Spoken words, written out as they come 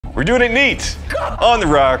We're doing it neat. On the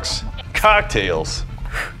rocks, cocktails.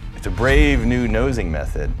 It's a brave new nosing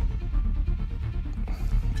method.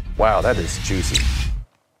 Wow, that is juicy.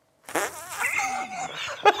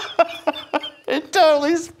 It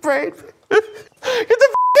totally sprayed me. Get the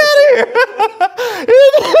f out of here.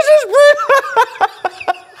 It just sprayed.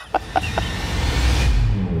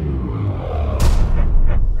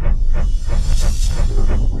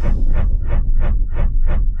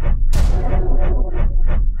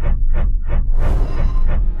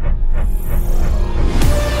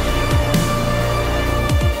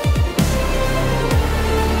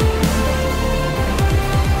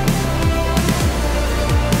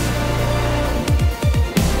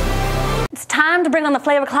 Time to bring on the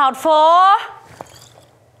flavor cloud for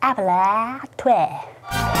Aberlour 12.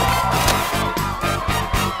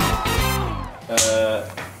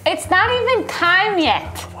 It's not even time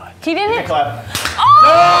yet. What? He didn't. Clap.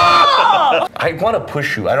 Oh! No! I want to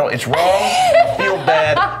push you. I don't. It's wrong. I feel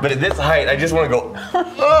bad, but at this height, I just want to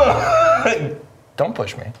go. Don't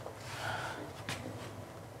push me.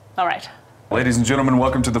 All right. Ladies and gentlemen,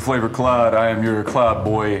 welcome to the Flavor Cloud. I am your cloud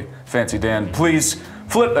boy, Fancy Dan. Please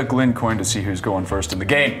flip a Glen coin to see who's going first in the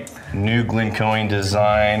game. New Glen coin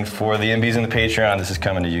design for the MBs and the Patreon. This is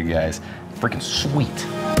coming to you guys. Freaking sweet.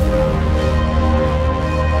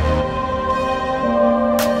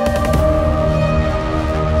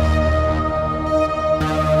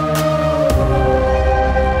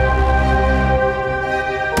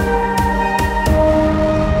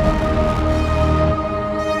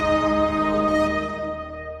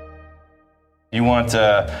 You want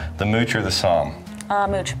the mooch or the som?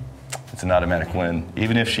 Mooch. It's an automatic win.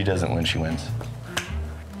 Even if she doesn't win, she wins.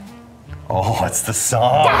 Oh, it's the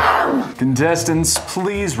som. Damn! Contestants,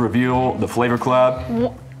 please reveal the flavor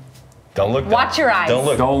cloud. Don't look. Watch your eyes. Don't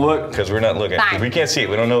look. Don't look. Because we're not looking. Fine. We can't see it.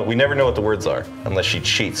 We don't know. We never know what the words are unless she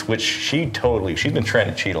cheats, which she's been trying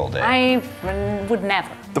to cheat all day. I would never.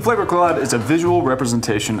 The Flavor Cloud is a visual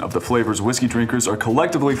representation of the flavors whiskey drinkers are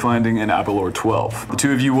collectively finding in Aberlour 12. The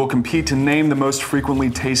two of you will compete to name the most frequently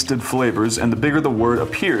tasted flavors, and the bigger the word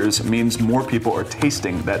appears means more people are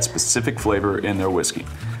tasting that specific flavor in their whiskey.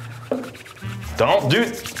 Don't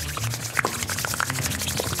do.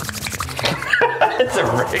 It's a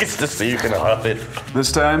race to see who can huff it.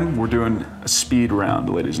 This time, we're doing a speed round,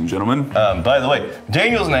 ladies and gentlemen. By the way,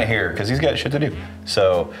 Daniel's not here because he's got shit to do.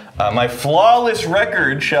 So my flawless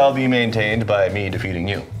record shall be maintained by me defeating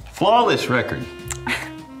you. Flawless record. I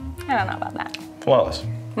don't know about that. Flawless.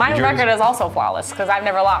 My record is also flawless because I've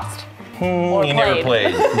never lost. Or You never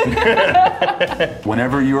played.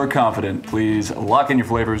 Whenever you are confident, please lock in your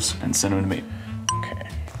flavors and send them to me. Okay.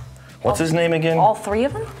 What's his name again? All three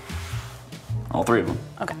of them? All three of them.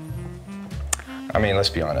 Okay. I mean, let's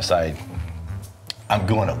be honest. I'm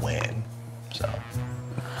going to win. So.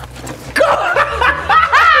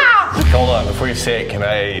 Hold on. Before you say it, can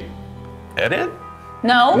I edit?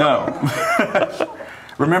 No. No.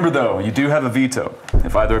 Remember though, you do have a veto.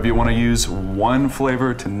 If either of you want to use one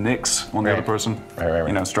flavor to nix on the other person, right.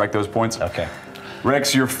 you know, strike those points. Okay.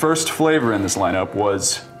 Rex, your first flavor in this lineup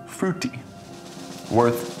was fruity,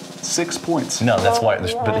 worth 6 points. No, that's why.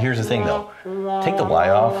 But here's the thing, though. Take the Y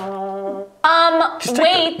off.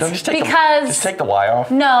 Wait, Just take the Y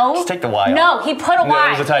off. No. Just take the Y off. No, he put a Y. No,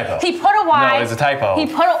 it was a typo. He put a Y. No, it was a typo.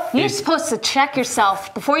 You're supposed to check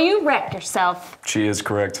yourself before you wreck yourself. She is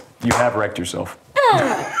correct. You have wrecked yourself.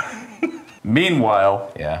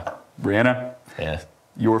 Meanwhile, Yeah. Brianna, Yes.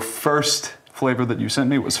 your first flavor that you sent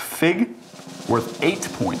me was fig, worth 8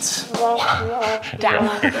 points. Damn.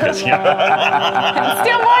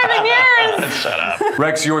 Still more than yours. Shut up.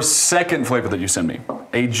 Rex, your second flavor that you sent me,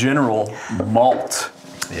 a general malt,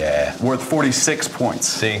 Yeah. worth 46 points.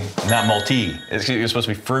 See, not malty. It's supposed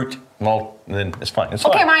to be fruit, malt, and then it's fine. It's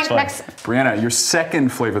Okay, fine. mine It's fine. next. Brianna, your second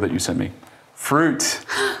flavor that you sent me, fruit,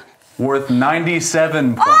 worth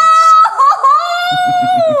 97 points. Oh!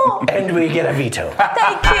 And we get a veto.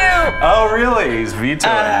 Thank you. Oh, really? He's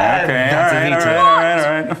vetoing. Okay, that's a all veto.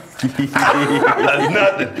 right. That's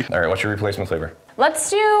nothing. All right, what's your replacement flavor? Let's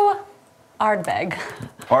do Ardbeg.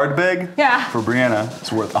 Ardbeg? Yeah. For Brianna,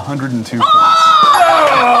 it's worth 102 points.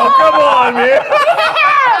 Oh, come on, man.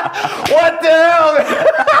 What the hell?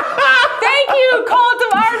 Thank you, Cult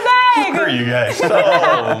of Ardbeg. Screw you guys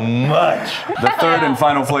so much. The third and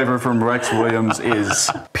final flavor from Rex Williams is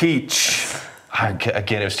peach,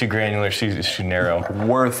 Again, it was too granular, it's too narrow.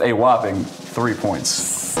 worth a whopping 3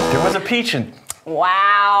 points. There was a peach in.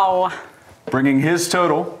 Wow. Bringing his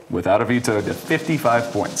total, without a veto, to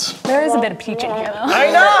 55 points. There is a bit of peach in here, though. I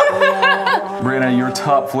know. Brianna, your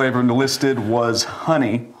top flavor listed was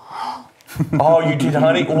honey, Oh, you did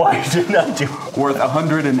honey? Why did not do? Worth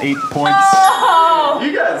 108 points. Oh!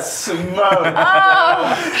 You got smoked.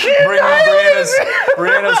 Bringing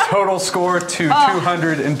Brianna's total score to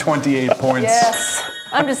 228 points. Yes.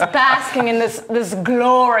 I'm just basking in this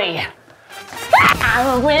glory.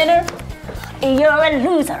 I'm a winner. You're a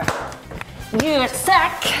loser. You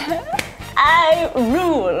suck. I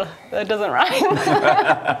rule. That doesn't rhyme.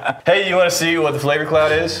 Hey, you want to see what the flavor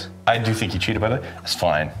cloud is? I do think you cheated, by the way. It's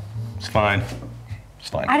fine. It's fine. It's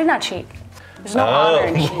fine. I did not cheat. There's no honor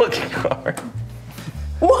in cheating. Look at Car.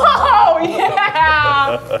 Whoa,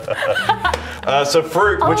 yeah! So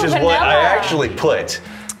fruit, which is what vanilla. I actually put.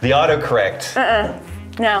 The autocorrect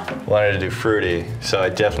No. wanted to do fruity, so I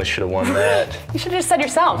definitely should have won that. You should have just said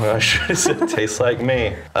yourself. I should have said tastes like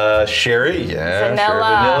me. Sherry, yeah, Vanilla. sure.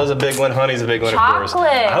 Vanilla's a big one. Honey's a big one, of course.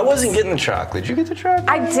 Chocolate. I wasn't getting the chocolate. Did you get the chocolate?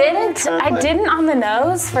 I didn't on the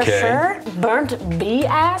nose for Okay. sure. Burnt bee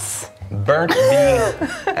ass. Burnt bee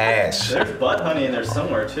ass. There's butt honey in there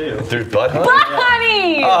somewhere too. There's butt honey? Butt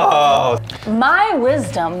honey! Oh, My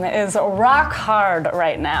wisdom is rock hard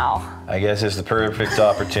right now. I guess it's the perfect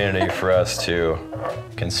opportunity for us to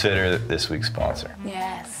consider this week's sponsor.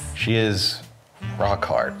 Yes. She is rock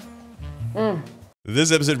hard.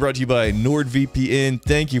 This episode brought to you by NordVPN.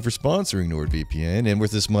 Thank you for sponsoring NordVPN. And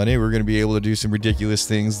with this money, we're going to be able to do some ridiculous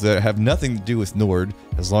things that have nothing to do with Nord,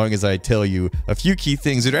 as long as I tell you a few key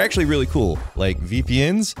things that are actually really cool. Like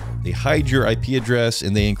VPNs, they hide your IP address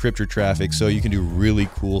and they encrypt your traffic, so you can do really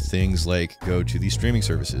cool things like go to these streaming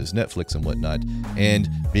services, Netflix and whatnot, and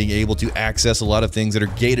being able to access a lot of things that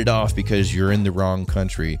are gated off because you're in the wrong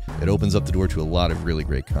country. It opens up the door to a lot of really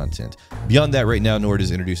great content. Beyond that, right now, Nord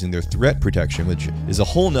is introducing their threat protection, which is a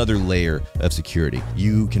whole nother layer of security.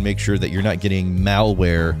 You can make sure that you're not getting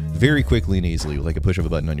malware very quickly and easily, like a push of a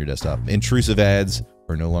button on your desktop. Intrusive ads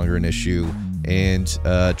are no longer an issue, and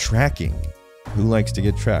tracking. Who likes to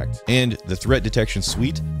get tracked? And the threat detection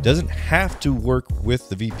suite doesn't have to work with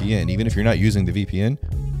the VPN. Even if you're not using the VPN,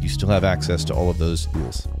 you still have access to all of those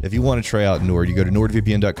tools. If you want to try out Nord, you go to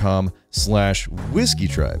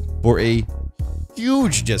nordvpn.com/whiskeytribe for a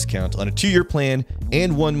huge discount on a 2-year plan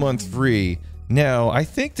and 1 month free. Now, I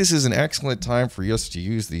think this is an excellent time for us to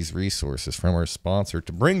use these resources from our sponsor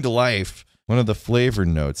to bring to life one of the flavor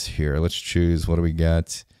notes here. Let's choose, what do we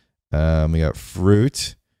got? We got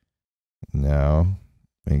fruit. No.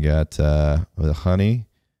 We got with honey.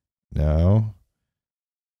 No.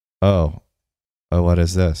 Oh, what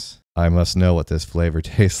is this? I must know what this flavor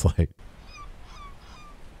tastes like.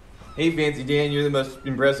 Hey Fancy Dan, you're the most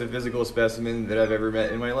impressive physical specimen that I've ever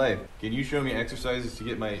met in my life. Can you show me exercises to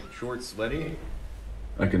get my shorts sweaty?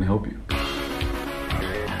 I can help you.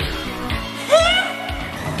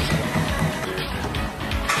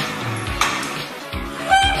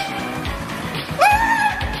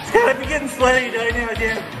 I'd be getting sweaty right now,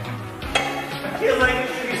 Dan. I feel like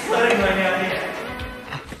it should be sweating right now, Dan.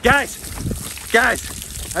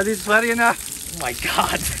 Guys, are these sweaty enough? Oh my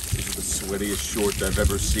God. These are the sweatiest shorts I've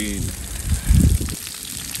ever seen.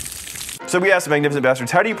 So we asked the Magnificent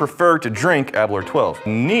Bastards, how do you prefer to drink Aberlour 12?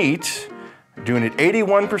 Neat, doing it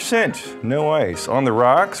 81%, no ice. On the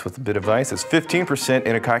rocks with a bit of ice, it's 15%,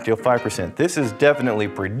 in a cocktail 5%. This is definitely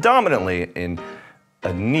predominantly in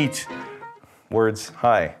a neat words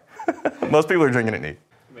high. Most people are drinking it neat.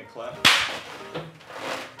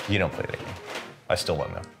 You don't play that game. I still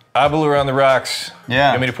won though. Aberlour on the rocks. Yeah.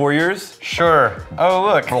 You want me to pour yours? Sure. Oh,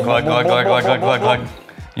 look. Glug, glug, glug, glug, glug, glug, glug.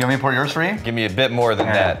 You want me to pour yours for you? Give me a bit more than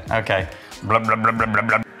that. Okay. Blub, blub, blub, blub, blub,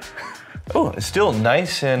 blub. Oh, it's still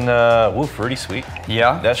nice and fruity sweet.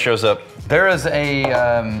 Yeah. That shows up. There is a,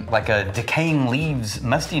 like a decaying leaves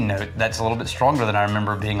musty note that's a little bit stronger than I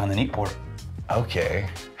remember being on the neat pour. Okay.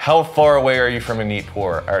 How far away are you from a neat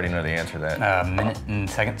pour? I already know the answer to that. A minute and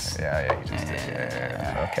seconds. Yeah, you just did.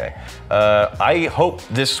 Yeah. Okay. I hope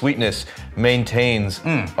this sweetness maintains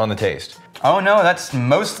on the taste. Oh no, that's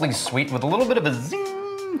mostly sweet with a little bit of a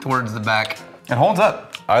zing towards the back. It holds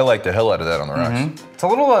up. I like the hell out of that on the rocks. It's a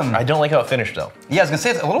little, I don't like how it finished though. yeah, I was gonna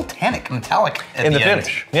say it's a little tannic, metallic at In the end.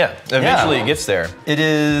 finish. Yeah, eventually it gets there. It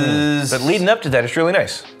is But leading up to that, it's really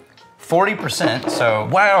nice. 40%, so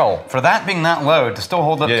Wow. for that being that low, to still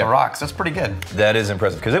hold up Yeah. to rocks, that's pretty good. That is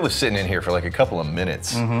impressive because it was sitting in here for like a couple of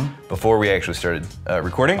minutes before we actually started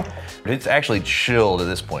recording. But it's actually chilled at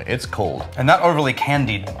this point. It's cold. And not overly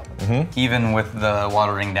candied, even with the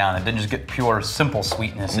watering down. It didn't just get pure, simple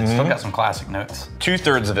sweetness. It's still got some classic notes.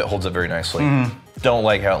 2/3 of it holds up very nicely. Don't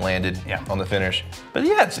like how it landed on the finish. But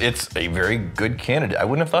yeah, it's a very good candidate. I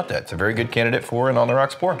wouldn't have thought that. It's a very good candidate for an on the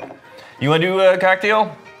rocks pour. You want to do a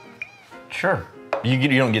cocktail? Sure. You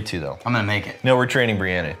don't get to though. I'm gonna make it. No, we're training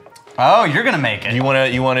Brianna. Oh, you're gonna make it. You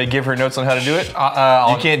wanna give her notes on how to do it?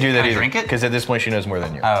 You can't do that either. Drink it? Because at this point she knows more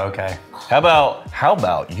than you. Oh, okay. How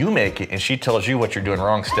about you make it and she tells you what you're doing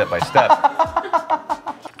wrong step by step?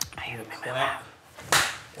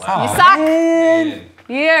 You suck.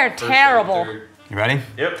 You're terrible. You ready?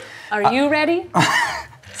 Yep. Are you ready?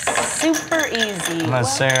 Super easy. I'm gonna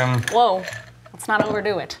assume. Whoa, let's not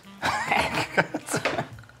overdo it. Okay.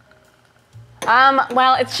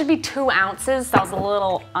 Well, it should be 2 ounces. That was a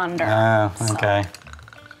little under. Oh, okay.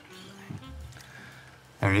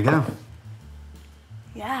 There you go.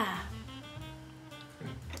 Yeah.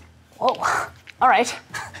 Whoa. All right.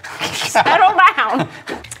 Settle down.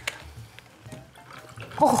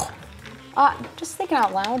 Oh. Just thinking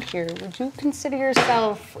out loud here, would you consider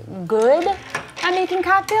yourself good at making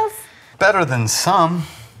cocktails? Better than some.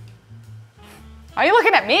 Are you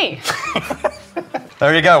looking at me?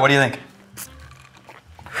 There you go. What do you think?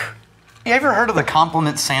 You ever heard of the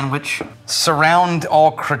compliment sandwich? Surround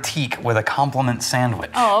all critique with a compliment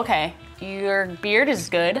sandwich. Oh, okay. Your beard is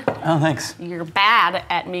good. Oh, thanks. You're bad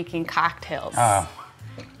at making cocktails. Oh.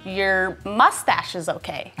 Your mustache is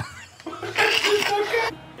okay.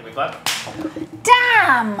 Can we clap?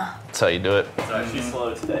 Damn! That's how you do it. Sorry, she's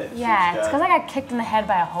slow today. Yeah, it's because I got kicked in the head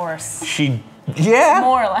by a horse. Yeah?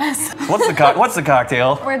 More or less. What's the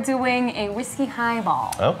cocktail? We're doing a whiskey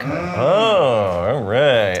highball. Okay. Oh, all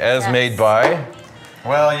right. As Yes. made by?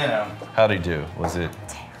 Well, you know. How'd he do? Was it?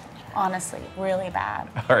 Honestly, really bad.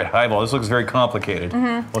 All right, highball. This looks very complicated.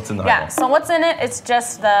 What's in the Yeah, highball? so what's in it? It's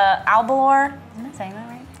just the Aberlour. Am I saying that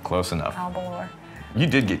right? Close enough. Aberlour. You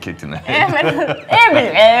did get kicked in the head.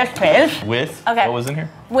 With? Okay. What was in here?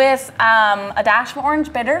 With a dash of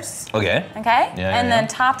orange bitters. Okay. Okay? Yeah, and then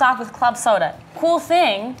topped off with club soda. Cool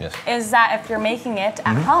thing Yes. is that if you're making it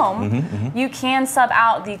at home, you can sub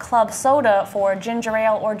out the club soda for ginger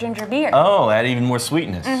ale or ginger beer. Oh, add even more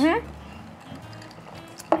sweetness.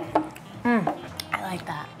 I like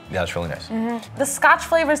that. Yeah, that's really nice. The Scotch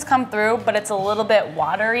flavors come through, but it's a little bit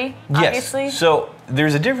watery, obviously. Yes. So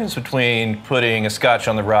there's a difference between putting a Scotch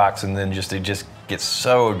on the rocks and then it just gets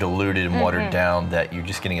so diluted and watered down that you're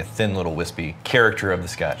just getting a thin little wispy character of the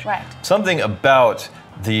Scotch. Right. Something about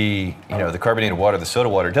the the carbonated water, the soda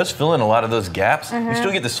water, does fill in a lot of those gaps. You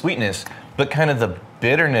still get the sweetness, but kind of the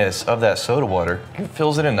bitterness of that soda water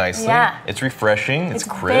fills it in nicely. Yeah. It's refreshing. It's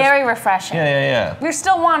crisp. very refreshing. Yeah. You're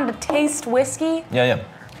still wanting to taste whiskey, Yeah.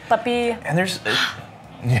 but be And there's,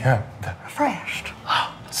 refreshed.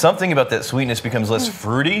 something about that sweetness becomes less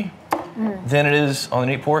fruity than it is on the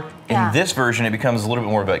neat pour. Yeah. In this version, it becomes a little bit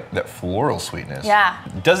more about that floral sweetness. Yeah.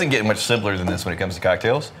 It doesn't get much simpler than this when it comes to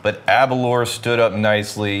cocktails, but Aberlour stood up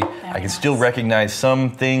nicely. I can still recognize some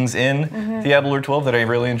things in the Aberlour 12 that I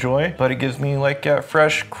really enjoy, but it gives me like a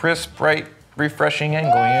fresh, crisp, bright, refreshing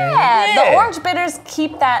angle. Yeah, the orange bitters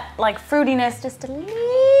keep that like fruitiness just a little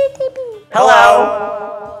bit.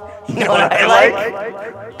 Hello. You know what I like?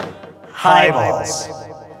 Highballs.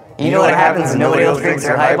 You know what happens when nobody else drinks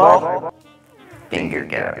their highball? Finger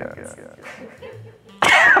guns.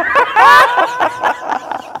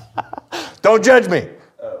 Don't judge me.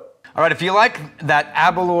 All right, if you like that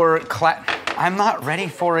Aberlour I'm not ready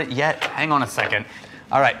for it yet. Hang on a second.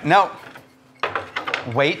 All right, no.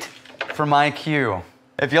 Wait for my cue.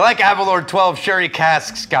 If you like Aberlour 12 Sherry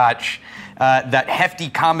Cask Scotch, that hefty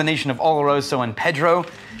combination of Oloroso and Pedro,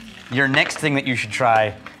 your next thing that you should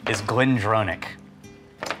try is Glendronach.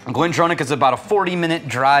 Glendronach is about a 40-minute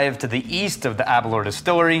drive to the east of the Aberlour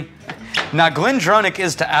distillery. Now, Glendronach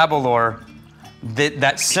is to Aberlour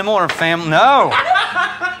that similar family. No!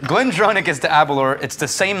 Glendronach is to Aberlour. It's the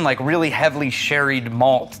same, like, really heavily sherried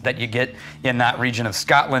malt that you get in that region of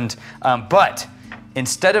Scotland. But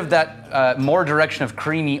instead of that more direction of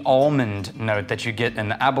creamy almond note that you get in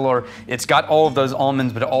the Aberlour, it's got all of those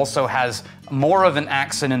almonds, but it also has more of an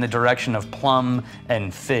accent in the direction of plum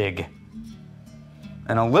and fig.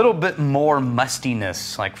 And a little bit more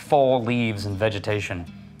mustiness, like fall leaves and vegetation.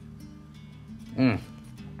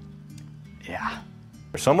 Yeah.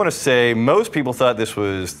 So I'm gonna say most people thought this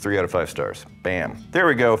was 3 out of 5 stars. Bam. There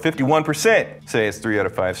we go, 51% say it's 3 out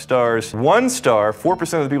of 5 stars. 1 star,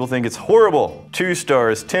 4% of the people think it's horrible. 2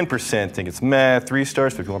 stars, 10% think it's meh. 3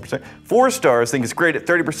 stars, 51%. 4 stars think it's great at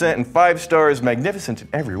 30%, and 5 stars, magnificent in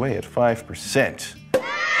every way at 5%.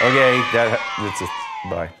 Okay, that's a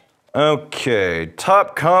bye. Okay,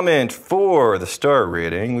 top comment for the star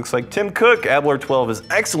rating. Looks like Tim Cook, Aberlour 12 is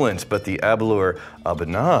excellent, but the Aberlour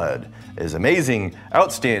Abenade is amazing,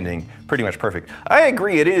 outstanding, pretty much perfect. I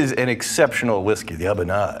agree, it is an exceptional whiskey, the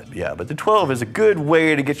Abenade, yeah, but the 12 is a good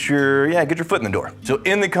way to get your foot in the door. So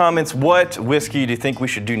in the comments, what whiskey do you think we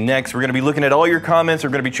should do next? We're gonna be looking at all your comments,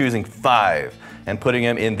 we're gonna be choosing 5 and putting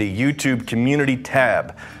them in the YouTube community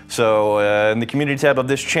tab. So in the community tab of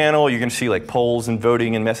this channel, you're gonna see like polls and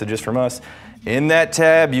voting and messages from us. In that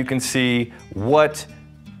tab, you can see what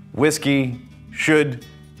whiskey should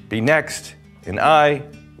be next, and I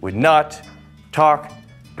would not talk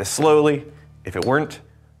this slowly if it weren't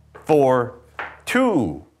for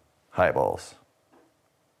 2 highballs.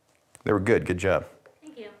 They were good, good job.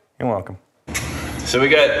 Thank you. You're welcome. So we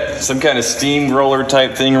got some kind of steamroller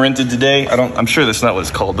type thing rented today. I'm sure that's not what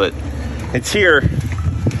it's called, but it's here.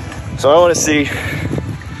 So I want to see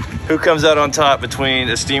who comes out on top between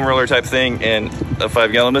a steamroller type thing and a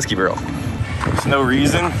 5-gallon whiskey barrel. There's no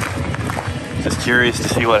reason. Just curious to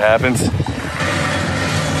see what happens.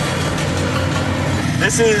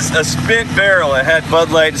 This is a spent barrel. I had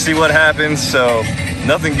Bud Light to see what happens, so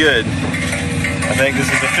nothing good. I think this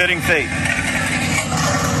is a fitting fate.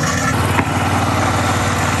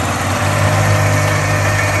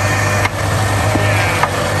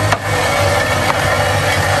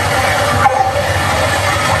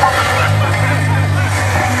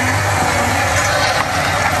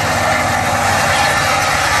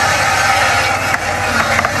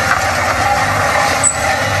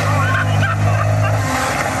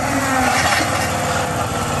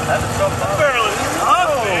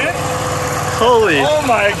 Holy. Oh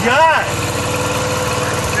my God!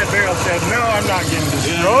 That barrel said, no, I'm not getting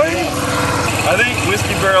destroyed. I think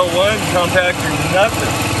Whiskey Barrel 1 compactor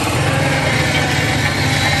nothing.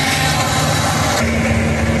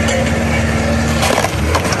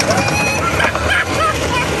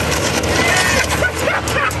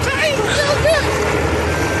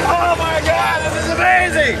 Oh my God, this is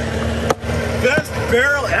amazing! Best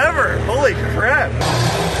barrel ever! Holy crap!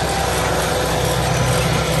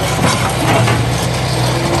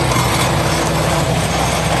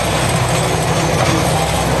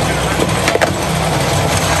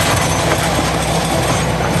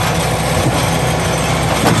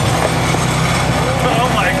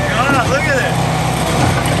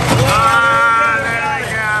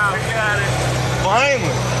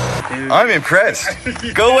 I'm impressed.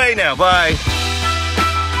 Go away now. Bye.